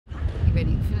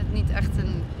weet niet. Ik vind het niet echt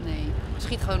nee,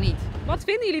 schiet gewoon niet. Wat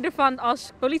vinden jullie ervan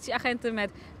als politieagenten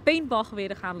met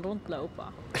paintballgeweren gaan rondlopen?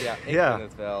 Ja, ik vind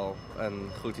het wel een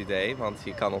goed idee, want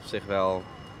je kan op zich wel,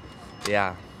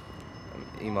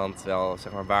 iemand wel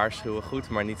zeg maar waarschuwen goed,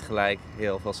 maar niet gelijk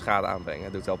heel veel schade aanbrengen.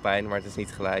 Het doet wel pijn, maar het is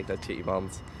niet gelijk dat je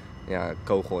iemand een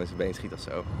kogel in zijn been schiet of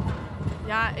zo.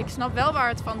 Ja, ik snap wel waar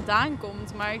het vandaan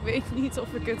komt, maar ik weet niet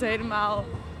of ik het helemaal...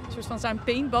 Een soort van zijn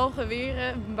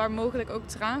paintballgeweren, waar mogelijk ook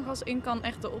traangas in kan,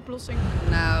 echt de oplossing.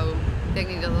 Nou, ik denk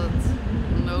niet dat het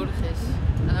nodig is.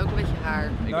 En ook een beetje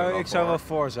raar. Ik zou wel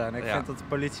voor zijn. Ik vind dat de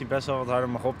politie best wel wat harder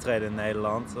mag optreden in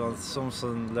Nederland. Want soms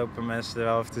dan lopen mensen er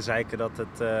wel over te zeiken dat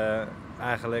het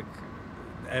eigenlijk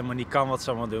helemaal niet kan wat ze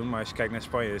allemaal doen. Maar als je kijkt naar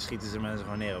Spanje, schieten ze mensen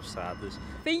gewoon neer op straat. Dus.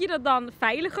 Vind je dat dan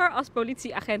veiliger als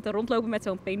politieagenten rondlopen met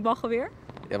zo'n paintballgeweer?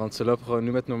 Ja, want ze lopen gewoon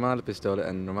nu met normale pistolen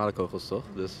en normale kogels, toch?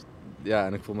 Dus ja,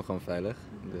 en ik voel me gewoon veilig.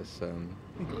 Dus,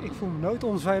 Ik voel me nooit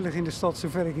onveilig in de stad,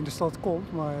 zover ik in de stad kom.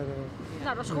 Maar,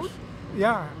 nou, dat is goed.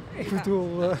 Ja, ik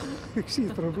bedoel, ik zie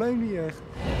het probleem niet echt.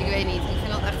 Ik weet niet, ik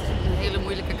vind dat echt een hele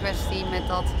moeilijke kwestie met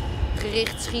dat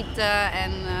gericht schieten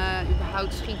en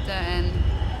überhaupt schieten.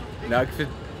 Nou,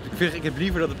 ik heb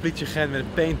liever dat de politieagent met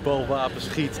een paintballwapen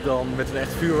schiet dan met een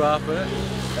echt vuurwapen.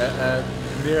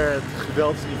 Meer het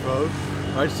geweldsniveau.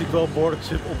 Maar het is natuurlijk wel behoorlijk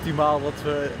suboptimaal dat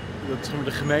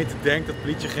de gemeente denkt dat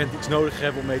politieagenten iets nodig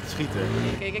hebben om mee te schieten.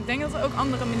 Kijk, ik denk dat er ook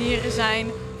andere manieren zijn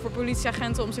voor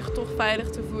politieagenten om zich toch veilig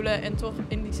te voelen en toch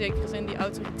in die zekere zin die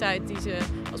autoriteit die ze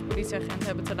als politieagent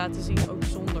hebben te laten zien, ook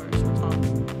zonder een soort van